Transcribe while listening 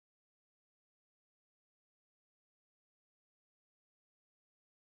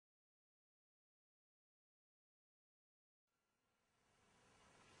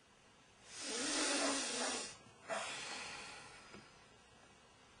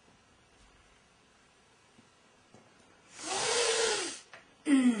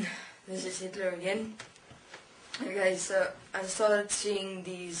Hitler again. Okay, so I started seeing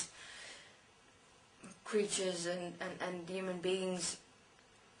these creatures and human beings,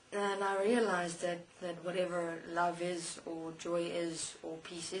 and I realized that whatever love is, or joy is, or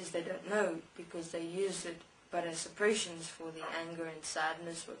peace is, they don't know, because they use it but as suppressions for the anger and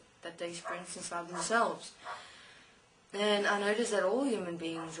sadness that they experience inside themselves. And I noticed that all human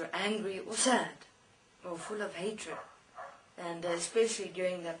beings were angry or sad, or full of hatred. And especially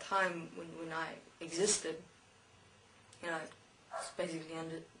during that time when I existed, it's basically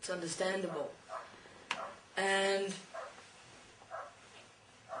it's understandable. And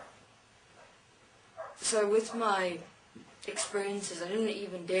so with my experiences, I didn't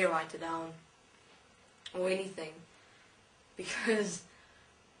even dare write it down or anything, because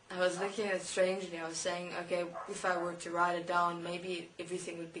I was looking at it strangely. I was saying, okay, if I were to write it down, maybe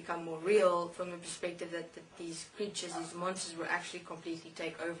everything would become more real from the perspective that these creatures, these monsters, will actually completely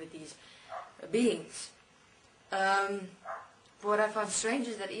take over these beings. What I found strange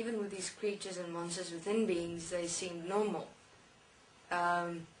is that even with these creatures and monsters within beings, they seemed normal.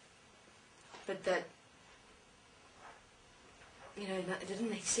 But that, it didn't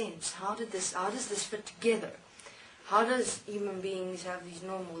make sense. How does this fit together? How does human beings have these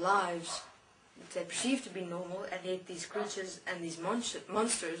normal lives that they perceive to be normal, and yet these creatures and these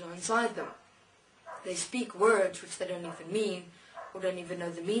monsters are inside them? They speak words which they don't even mean, or don't even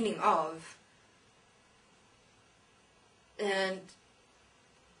know the meaning of, and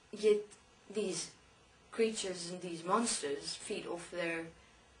yet these creatures and these monsters feed off their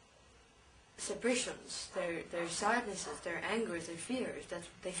suppressions, their sadnesses, their angers, their fears. That's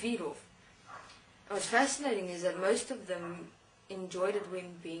what they feed off. What's fascinating is that most of them enjoyed it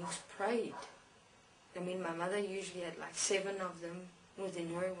when beings prayed. I mean, my mother usually had like 7 of them within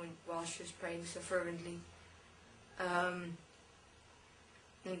her while she was praying so fervently. And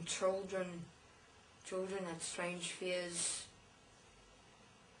children had strange fears.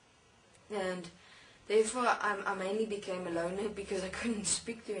 And therefore I mainly became a loner, because I couldn't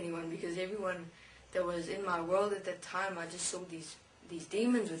speak to anyone, because everyone that was in my world at that time, I just saw these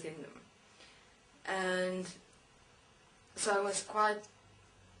demons within them. And so I was quite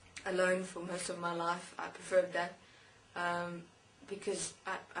alone for most of my life. I preferred that, because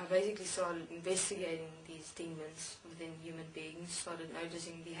I basically started investigating these demons within human beings, started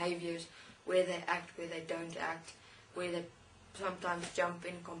noticing behaviors, where they act, where they don't act, where they sometimes jump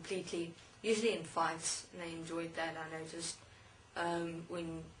in completely, usually in fights, and I enjoyed that. I noticed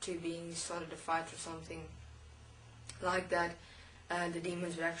when 2 beings started a fight or something like that, the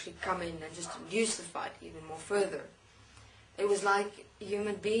demons would actually come in and just induce the fight even more further. It was like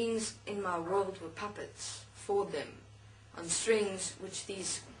human beings in my world were puppets for them, on strings which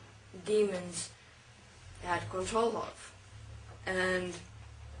these demons had control of. And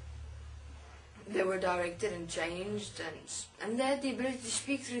they were directed and changed, and they had the ability to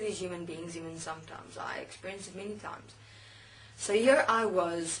speak through these human beings even sometimes. I experienced it many times. So here I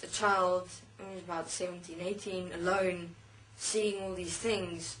was, a child, I was about 17, 18, alone, seeing all these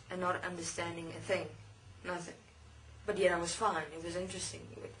things and not understanding a thing, nothing. But yet I was fine. It was interesting.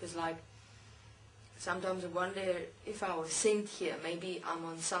 It was like, sometimes I wonder if I was sent here. Maybe I'm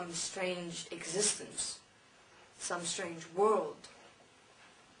on some strange existence, some strange world,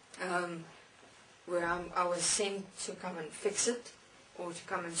 where I was sent to come and fix it, or to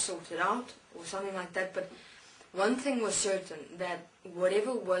come and sort it out, or something like that. But one thing was certain, that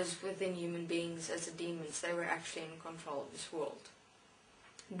whatever was within human beings as the demons, they were actually in control of this world.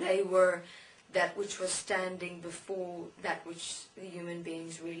 They were that which was standing before that which the human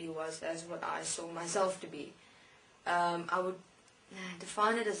beings really was, as what I saw myself to be. I would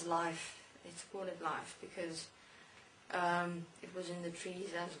define it as life. Let's call it life, because it was in the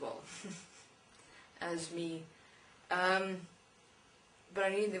trees as well as me. But I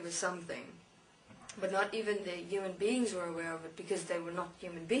knew there was something. But not even the human beings were aware of it, because they were not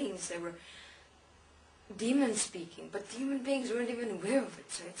human beings. They were demons speaking, but the human beings weren't even aware of it.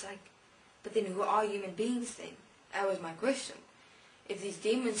 So it's like, but then who are human beings then? That was my question. If these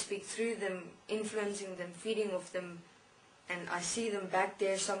demons speak through them, influencing them, feeding off them, and I see them back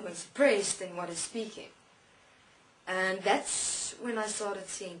there somewhere suppressed, then what is speaking? And that's when I started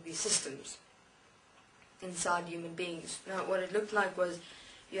seeing these systems inside human beings. Now what it looked like was,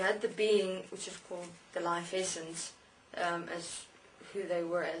 you had the being, which is called the life essence, as who they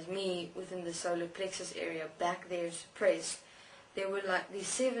were as me, within the solar plexus area, back there suppressed. There were like these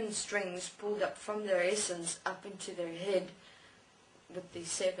 7 strings pulled up from their essence up into their head, with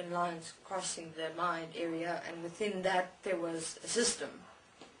these 7 lines crossing the mind area, and within that there was a system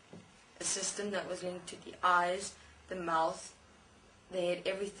that was linked to the eyes, the mouth, they had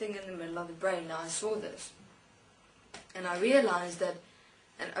everything in the middle of the brain. Now I saw this, and I realized that,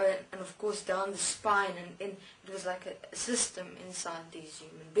 and of course down the spine, and it was like a system inside these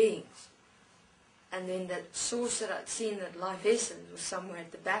human beings. And then that source that I'd seen, that life essence, was somewhere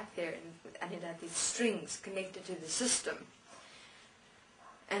at the back there, and it had these strings connected to the system.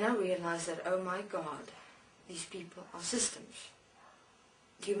 And I realized that, oh my God, these people are systems.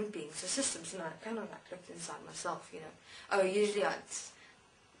 Human beings are systems. And I kind of like looked inside myself, you know. Oh, usually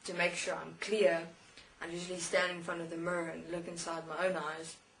to make sure I'm clear, I usually stand in front of the mirror and look inside my own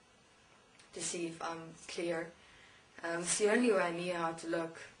eyes to see if I'm clear. It's the only way I knew how to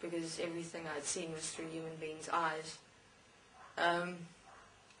look, because everything I'd seen was through human beings' eyes.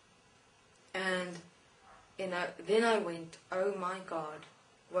 And, you know, then I went, oh my God,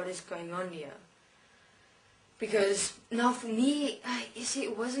 what is going on here? Because now for me, you see,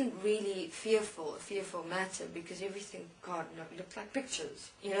 it wasn't really a fearful matter, because everything, God, looked like pictures,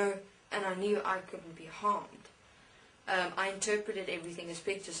 you know, and I knew I couldn't be harmed. I interpreted everything as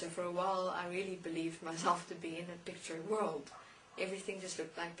pictures, so for a while I really believed myself to be in a picture world. Everything just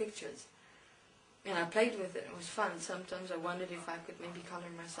looked like pictures. And I played with it, it was fun. Sometimes I wondered if I could maybe color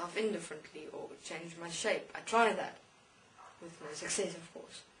myself in differently or change my shape. I tried that, with no success of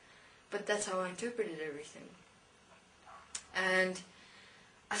course. But that's how I interpreted everything. And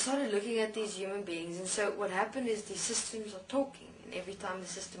I started looking at these human beings, and so what happened is these systems are talking, and every time the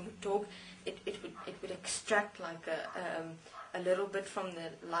system would talk, it would extract like a little bit from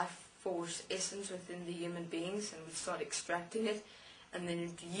the life force essence within the human beings, and would start extracting it, and then it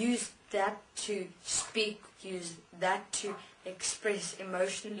would use that to speak, use that to express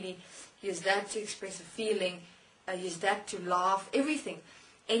emotionally, use that to express a feeling, use that to laugh, everything,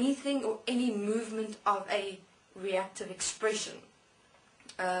 anything or any movement of a reactive expression.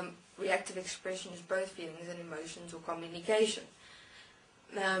 Reactive expression is both feelings and emotions or communication.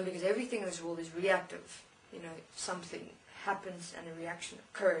 Because everything in this world is reactive. You know, something happens and a reaction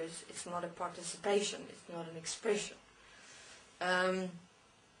occurs. It's not a participation. It's not an expression.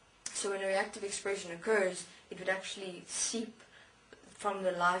 So when a reactive expression occurs, it would actually seep from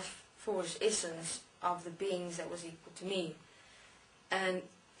the life force essence of the beings that was equal to me. And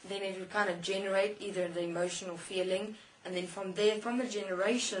then it would kind of generate either the emotional feeling, and then from there, from the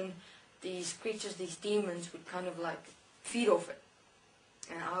generation, these creatures, these demons, would kind of like feed off it.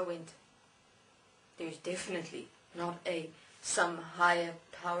 And I went, there's definitely not some higher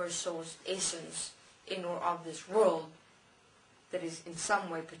power source essence in or of this world that is in some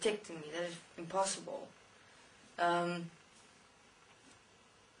way protecting me. That is impossible.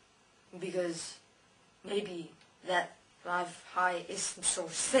 Because maybe that life high essence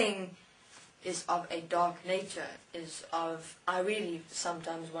source thing is of a dark nature, I really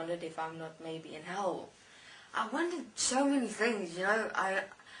sometimes wondered if I'm not maybe in hell. I wondered so many things, you know.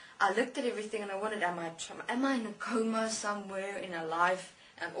 I looked at everything and I wondered, am I in a coma somewhere in a life,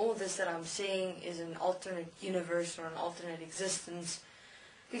 and all this that I'm seeing is an alternate universe or an alternate existence?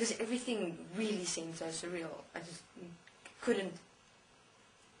 Because everything really seemed so surreal. I just couldn't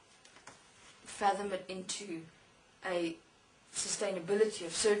fathom it into a sustainability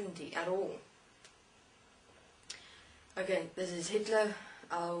of certainty at all. Okay, this is Hitler.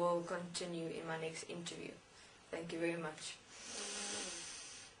 I will continue in my next interview. Thank you very much.